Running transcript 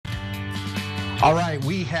All right,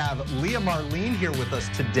 we have Leah Marlene here with us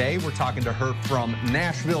today. We're talking to her from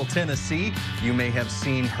Nashville, Tennessee. You may have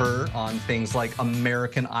seen her on things like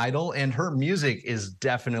American Idol, and her music is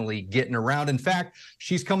definitely getting around. In fact,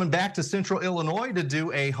 she's coming back to Central Illinois to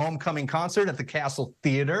do a homecoming concert at the Castle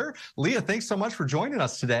Theater. Leah, thanks so much for joining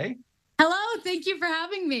us today. Hello, thank you for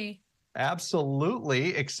having me.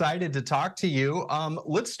 Absolutely excited to talk to you.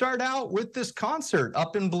 Let's start out with this concert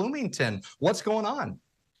up in Bloomington. What's going on?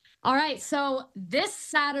 All right, so this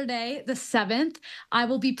Saturday, the 7th, I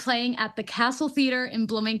will be playing at the Castle Theater in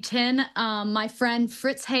Bloomington. My friend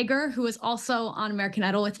Fritz Hager, who is also on American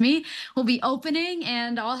Idol with me, will be opening,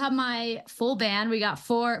 and I'll have my full band. We got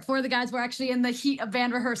four of the guys. We're actually in the heat of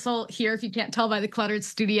band rehearsal here, if you can't tell by the cluttered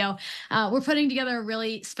studio. We're putting together a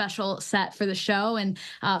really special set for the show, and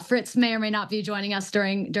Fritz may or may not be joining us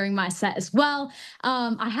during my set as well.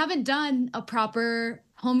 I haven't done a proper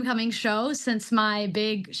homecoming show since my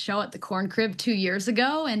big show at the Corn Crib 2 years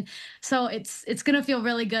ago, and so it's gonna feel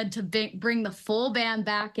really good to bring the full band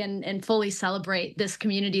back and fully celebrate this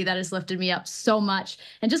community that has lifted me up so much,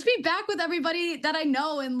 and just be back with everybody that I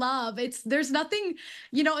know and love. There's nothing,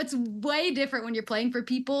 it's way different when you're playing for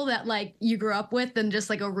people that like you grew up with than just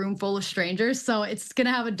like a room full of strangers. So it's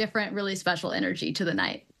gonna have a different, really special energy to the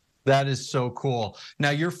night. That is so cool.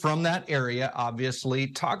 Now, you're from that area, obviously.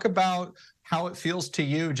 Talk about how it feels to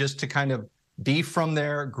you just to kind of be from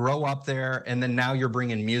there, grow up there, and then now you're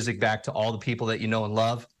bringing music back to all the people that you know and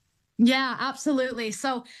love. Yeah, absolutely.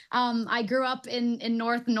 So I grew up in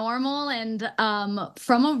North Normal, and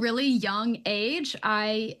from a really young age,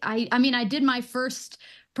 I did my first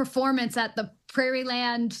performance at the Prairie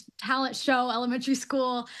Land talent show, elementary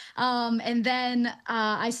school. And then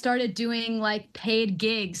I started doing like paid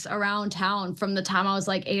gigs around town from the time I was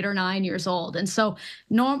like 8 or 9 years old. And so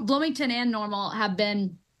Bloomington and Normal have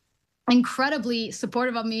been incredibly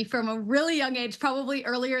supportive of me from a really young age, probably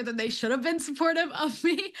earlier than they should have been supportive of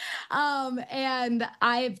me. And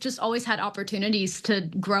I've just always had opportunities to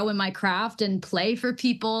grow in my craft and play for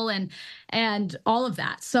people and all of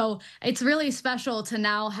that. So it's really special to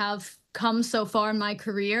now have come so far in my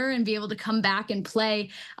career and be able to come back and play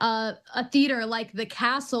a theater like the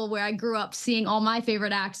Castle, where I grew up seeing all my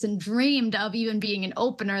favorite acts and dreamed of even being an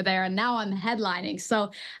opener there, and now I'm headlining.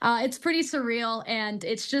 So it's pretty surreal, and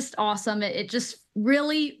it's just awesome. It just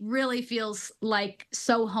really, really feels like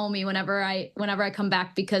so homey whenever I come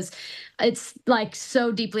back, because it's like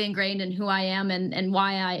so deeply ingrained in who I am, and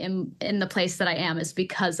why I am in the place that I am is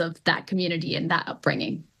because of that community and that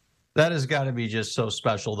upbringing. That has got to be just so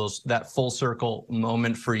special, that full circle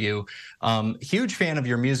moment for you. Huge fan of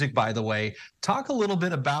your music, by the way. Talk a little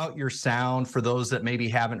bit about your sound for those that maybe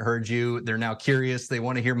haven't heard you. They're now curious. They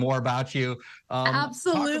want to hear more about you.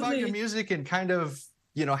 Absolutely. Talk about your music and kind of,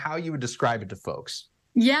 how you would describe it to folks.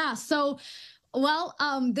 Yeah. So, well,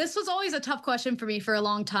 this was always a tough question for me for a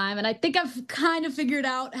long time, and I think I've kind of figured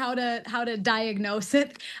out how to diagnose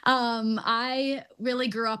it. I really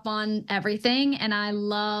grew up on everything, and I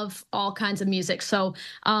love all kinds of music. So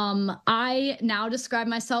I now describe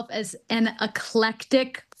myself as an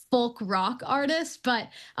eclectic folk rock artist, but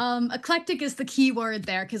eclectic is the key word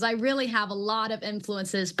there, because I really have a lot of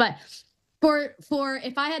influences. But for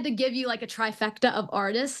if I had to give you like a trifecta of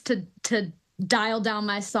artists to dial down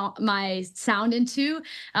my sound into,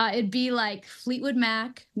 it'd be like Fleetwood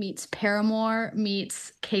Mac meets Paramore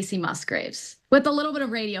meets Casey Musgraves, with a little bit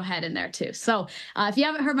of Radiohead in there too. So if you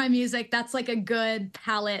haven't heard my music, that's like a good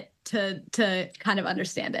palette to kind of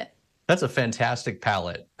understand it. That's a fantastic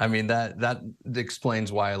palette. I mean, that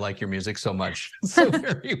explains why I like your music so much, so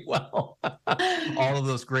very well. All of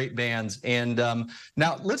those great bands. And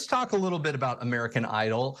now let's talk a little bit about American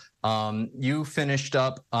Idol. You finished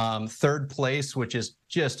up 3rd place, which is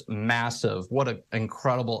just massive. What an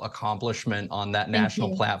incredible accomplishment on that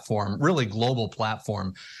national platform, really global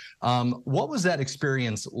platform. What was that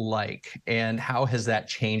experience like, and how has that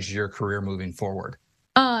changed your career moving forward?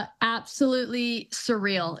 Absolutely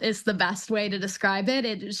surreal is the best way to describe it.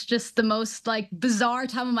 It is just the most like bizarre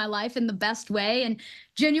time of my life in the best way, and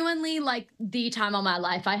genuinely like the time of my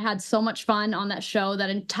life. I had so much fun on that show. That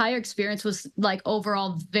entire experience was like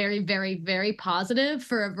overall very, very, very positive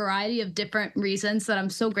for a variety of different reasons that I'm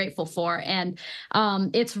so grateful for. And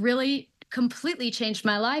it's really completely changed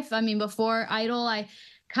my life. I mean, before Idol, I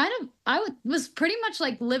was pretty much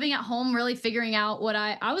like living at home, really figuring out what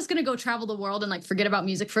I was going to go travel the world and like forget about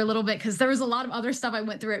music for a little bit, because there was a lot of other stuff I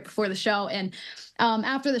went through it before the show. And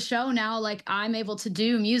after the show now, like I'm able to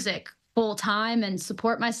do music full time and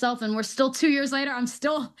support myself. And we're still 2 years later. I'm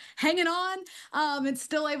still hanging on, and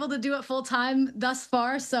still able to do it full time thus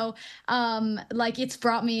far. So, like, it's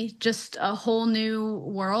brought me just a whole new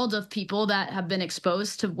world of people that have been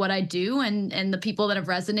exposed to what I do, and the people that have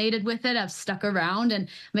resonated with it have stuck around, and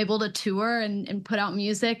I'm able to tour and put out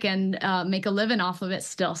music and make a living off of it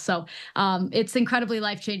still. So, it's incredibly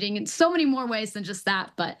life changing in so many more ways than just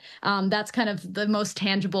that. But that's kind of the most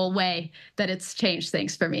tangible way that it's changed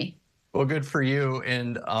things for me. Well, good for you.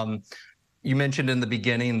 And you mentioned in the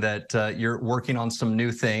beginning that you're working on some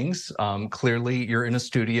new things. Clearly, you're in a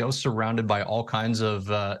studio surrounded by all kinds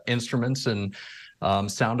of instruments and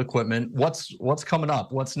sound equipment. What's coming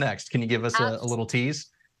up? What's next? Can you give us a little tease?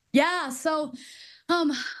 Yeah, so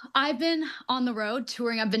um I've been on the road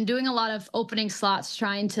touring. I've been doing a lot of opening slots,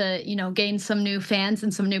 trying to, gain some new fans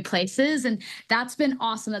and some new places, and that's been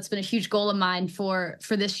awesome. That's been a huge goal of mine for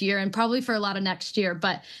this year and probably for a lot of next year.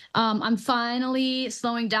 But I'm finally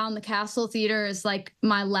slowing down. The Castle Theater is like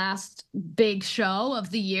my last big show of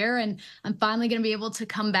the year, and I'm finally going to be able to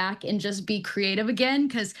come back and just be creative again,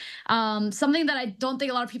 because something that I don't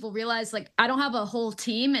think a lot of people realize, like, I don't have a whole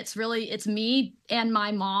team. It's me and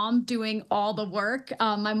my mom doing all the work.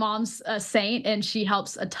 My mom's a saint, and she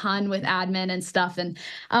helps a ton with admin and stuff. And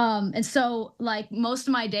so, like, most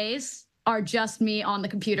of my days are just me on the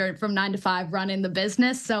computer from 9 to 5 running the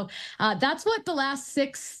business. So that's what the last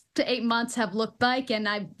 6 to 8 months have looked like, and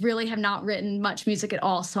I really have not written much music at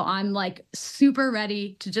all. So I'm like super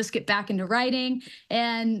ready to just get back into writing.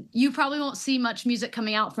 And you probably won't see much music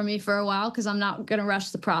coming out from me for a while, because I'm not going to rush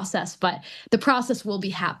the process, but the process will be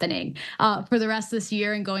happening for the rest of this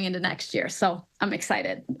year and going into next year. So I'm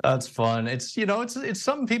excited. That's fun. It's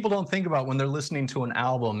something people don't think about when they're listening to an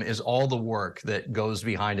album, is all the work that goes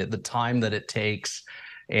behind it, the time that it takes.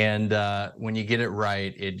 And when you get it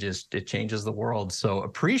right, it changes the world. So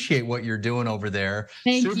appreciate what you're doing over there.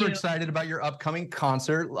 Thank Super you. excited about your upcoming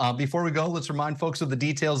concert. Before we go, let's remind folks of the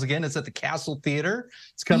details again. It's at the Castle Theater.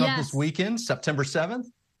 It's coming up this Yes. weekend, September 7th.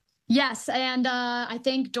 Yes, and I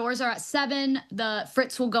think doors are at 7. The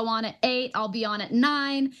Fritz will go on at 8. I'll be on at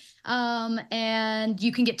 9. And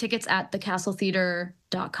you can get tickets at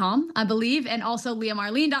thecastletheater.com, I believe, and also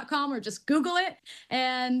leahmarlene.com, or just Google it.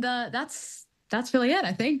 And that's really it,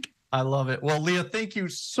 I think. I love it. Well, Leah, thank you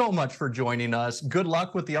so much for joining us. Good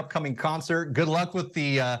luck with the upcoming concert. Good luck with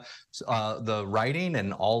the writing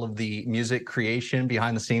and all of the music creation,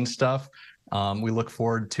 behind the scenes stuff. We look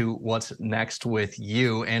forward to what's next with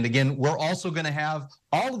you. And again, we're also going to have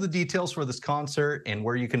all of the details for this concert and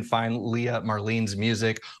where you can find Leah Marlene's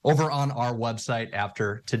music over on our website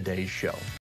after today's show.